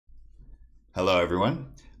Hello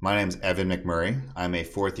everyone, my name is Evan McMurray. I'm a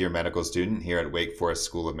fourth-year medical student here at Wake Forest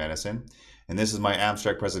School of Medicine, and this is my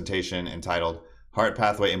abstract presentation entitled Heart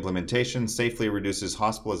Pathway Implementation Safely Reduces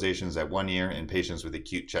Hospitalizations at 1 Year in Patients with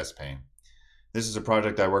Acute Chest Pain. This is a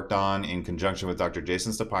project I worked on in conjunction with Dr.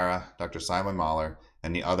 Jason Stapira, Dr. Simon Mahler,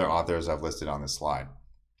 and the other authors I've listed on this slide.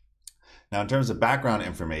 Now, in terms of background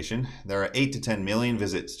information, there are 8 to 10 million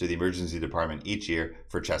visits to the emergency department each year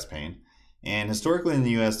for chest pain. And historically in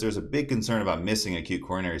the US, there's a big concern about missing acute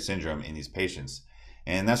coronary syndrome in these patients.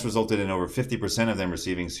 And that's resulted in over 50% of them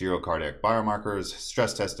receiving serial cardiac biomarkers,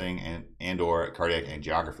 stress testing, and or cardiac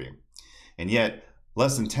angiography. And yet,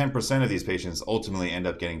 less than 10% of these patients ultimately end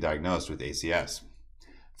up getting diagnosed with ACS.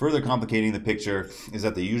 Further complicating the picture is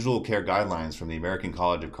that the usual care guidelines from the American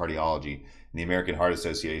College of Cardiology and the American Heart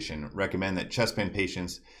Association recommend that chest pain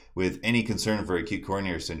patients with any concern for acute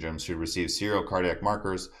coronary syndrome should receive serial cardiac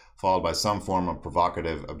markers followed by some form of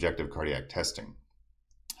provocative objective cardiac testing.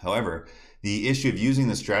 However, the issue of using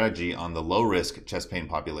the strategy on the low-risk chest pain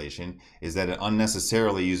population is that it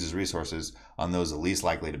unnecessarily uses resources on those least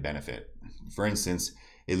likely to benefit. For instance,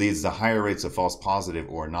 it leads to higher rates of false positive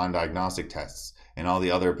or non-diagnostic tests and all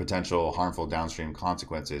the other potential harmful downstream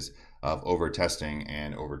consequences of over-testing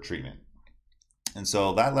and over-treatment. And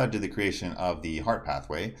so that led to the creation of the Heart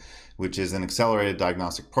Pathway, which is an accelerated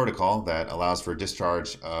diagnostic protocol that allows for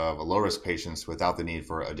discharge of low-risk patients without the need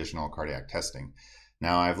for additional cardiac testing.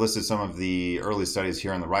 Now, I've listed some of the early studies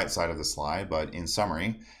here on the right side of the slide, but in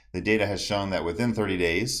summary, the data has shown that within 30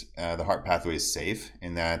 days, the Heart Pathway is safe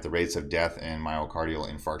in that the rates of death and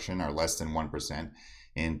myocardial infarction are less than 1%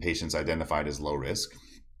 in patients identified as low risk,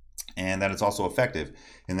 and that it's also effective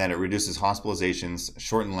in that it reduces hospitalizations,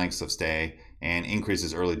 shortens lengths of stay, and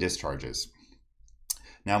increases early discharges.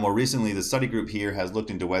 Now, more recently, the study group here has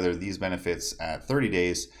looked into whether these benefits at 30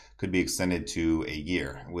 days could be extended to a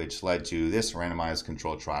year, which led to this randomized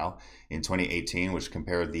controlled trial in 2018, which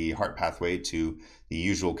compared the Heart Pathway to the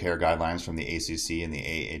usual care guidelines from the ACC and the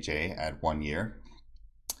AHA at 1 year.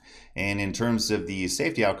 And in terms of the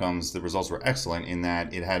safety outcomes, the results were excellent in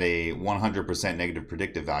that it had a 100% negative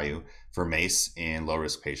predictive value for MACE in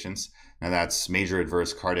low-risk patients. Now that's major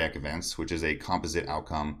adverse cardiac events, which is a composite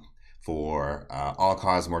outcome for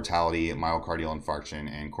all-cause mortality, myocardial infarction,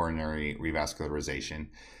 and coronary revascularization.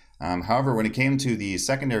 However, when it came to the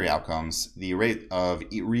secondary outcomes, the rate of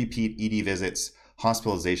repeat ED visits,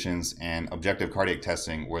 hospitalizations, and objective cardiac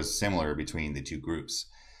testing was similar between the two groups.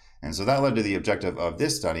 And so that led to the objective of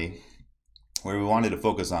this study, where we wanted to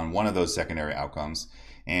focus on one of those secondary outcomes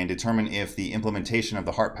and determine if the implementation of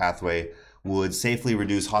the Heart Pathway would safely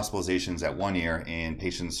reduce hospitalizations at 1 year in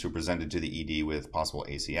patients who presented to the ED with possible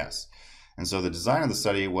ACS. And so the design of the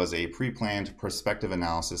study was a pre-planned prospective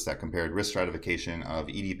analysis that compared risk stratification of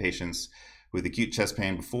ED patients with acute chest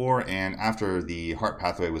pain before and after the Heart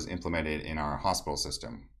Pathway was implemented in our hospital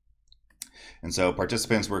system. And so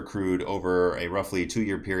participants were accrued over a roughly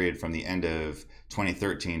 2-year period from the end of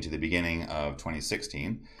 2013 to the beginning of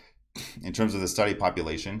 2016. In terms of the study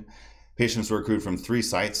population, patients were accrued from 3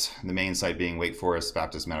 sites, the main site being Wake Forest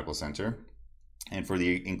Baptist Medical Center. And for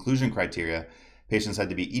the inclusion criteria, patients had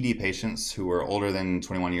to be ED patients who were older than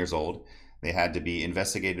 21 years old. They had to be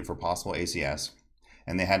investigated for possible ACS,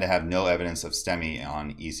 and they had to have no evidence of STEMI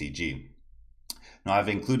on ECG. Now, I've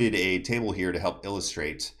included a table here to help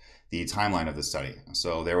illustrate the timeline of the study.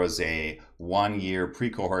 So there was a 1-year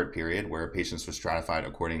pre-cohort period where patients were stratified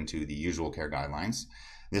according to the usual care guidelines.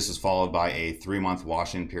 This was followed by a 3-month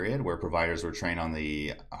wash-in period where providers were trained on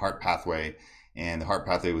the Heart Pathway, and the Heart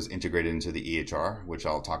Pathway was integrated into the EHR, which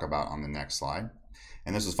I'll talk about on the next slide.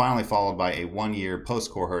 And this was finally followed by a 1-year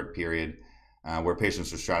post-cohort period where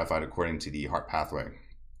patients were stratified according to the Heart Pathway.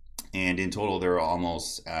 And in total, there were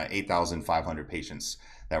almost 8,500 patients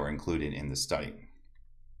that were included in the study.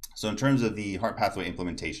 So in terms of the Heart Pathway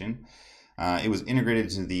implementation, it was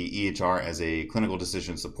integrated into the EHR as a clinical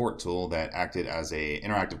decision support tool that acted as an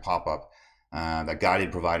interactive pop-up that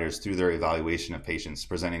guided providers through their evaluation of patients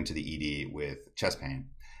presenting to the ED with chest pain.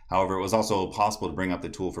 However, it was also possible to bring up the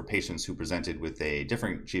tool for patients who presented with a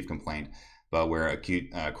different chief complaint, but where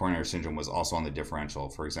acute coronary syndrome was also on the differential,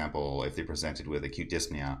 for example, if they presented with acute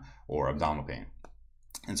dyspnea or abdominal pain.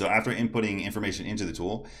 And so after inputting information into the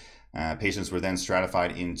tool, patients were then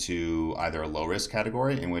stratified into either a low-risk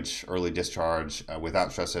category, in which early discharge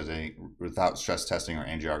without stress testing or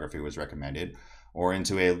angiography was recommended, or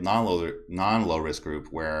into a non-low-risk group,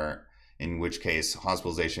 in which case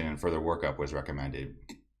hospitalization and further workup was recommended.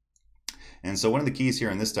 And so one of the keys here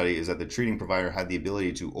in this study is that the treating provider had the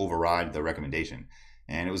ability to override the recommendation.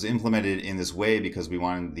 And it was implemented in this way because we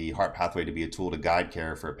wanted the Heart Pathway to be a tool to guide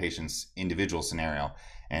care for a patient's individual scenario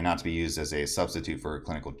and not to be used as a substitute for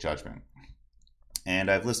clinical judgment. And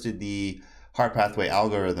I've listed the heart pathway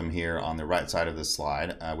algorithm here on the right side of this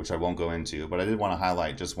slide, which I won't go into, but I did want to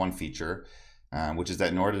highlight just one feature, which is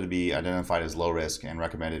that in order to be identified as low risk and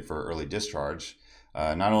recommended for early discharge,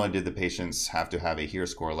 not only did the patients have to have a HERE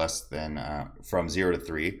score less than from 0 to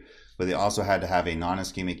 3, but they also had to have a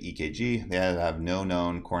non-ischemic EKG, they had to have no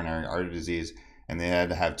known coronary artery disease, and they had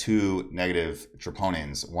to have 2 negative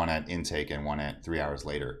troponins, one at intake and one at 3 hours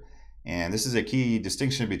later. And this is a key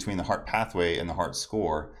distinction between the heart pathway and the heart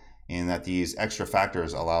score, in that these extra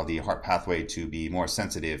factors allow the heart pathway to be more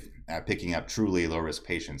sensitive at picking up truly low-risk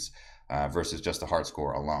patients versus just the heart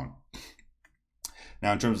score alone.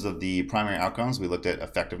 Now, in terms of the primary outcomes, we looked at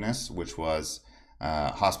effectiveness, which was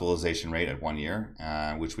hospitalization rate at 1 year,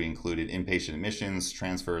 which we included inpatient admissions,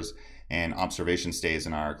 transfers, and observation stays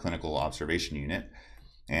in our clinical observation unit.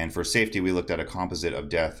 And for safety, we looked at a composite of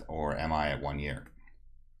death or MI at 1 year.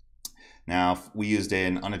 Now, we used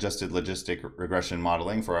an unadjusted logistic regression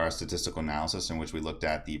modeling for our statistical analysis, in which we looked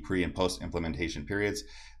at the pre and post implementation periods,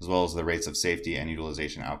 as well as the rates of safety and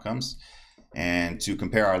utilization outcomes. And to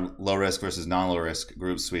compare our low risk versus non-low risk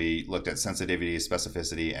groups, we looked at sensitivity,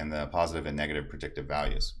 specificity, and the positive and negative predictive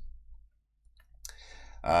values.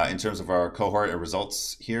 In terms of our cohort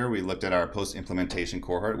results here, we looked at our post-implementation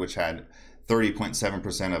cohort, which had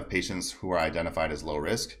 30.7% of patients who were identified as low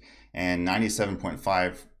risk, and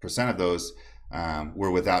 97.5% of those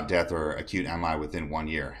were without death or acute MI within 1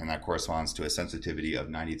 year, and that corresponds to a sensitivity of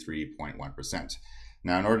 93.1%.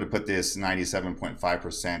 Now, in order to put this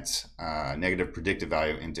 97.5% negative predictive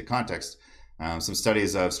value into context, some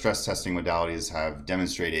studies of stress testing modalities have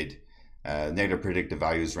demonstrated negative predictive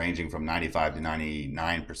values ranging from 95 to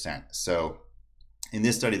 99%. So in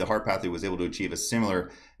this study, the heart pathway was able to achieve a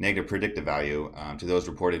similar negative predictive value to those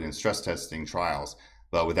reported in stress testing trials,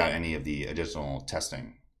 but without any of the additional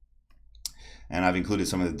testing. And I've included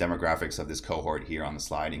some of the demographics of this cohort here on the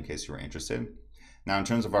slide in case you were interested. Now, in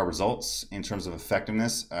terms of our results, in terms of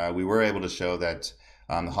effectiveness, we were able to show that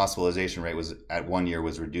the hospitalization rate was at 1 year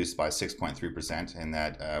was reduced by 6.3%, and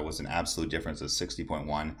that was an absolute difference of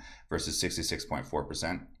 60.1 versus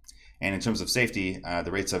 66.4%. And in terms of safety,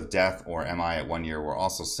 the rates of death or MI at 1 year were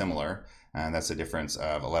also similar, and that's a difference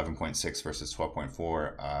of 11.6 versus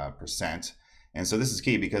 12.4%. And so this is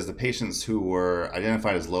key because the patients who were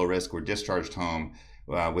identified as low risk were discharged home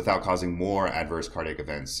without causing more adverse cardiac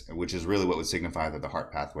events, which is really what would signify that the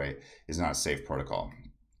heart pathway is not a safe protocol.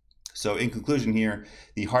 So in conclusion here,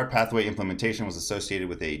 the heart pathway implementation was associated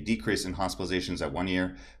with a decrease in hospitalizations at 1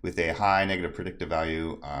 year with a high negative predictive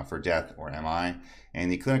value for death or MI. And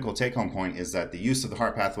the clinical take-home point is that the use of the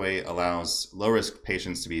heart pathway allows low-risk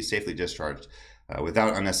patients to be safely discharged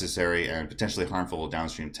without unnecessary and potentially harmful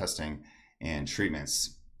downstream testing and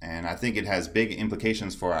treatments. And I think it has big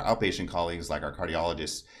implications for our outpatient colleagues like our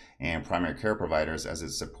cardiologists and primary care providers, as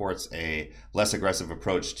it supports a less aggressive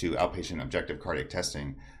approach to outpatient objective cardiac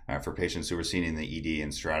testing for patients who were seen in the ED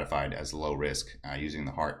and stratified as low risk using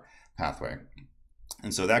the heart pathway.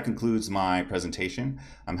 And so that concludes my presentation.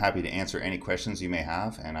 I'm happy to answer any questions you may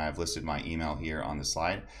have, and I've listed my email here on the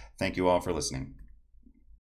slide. Thank you all for listening.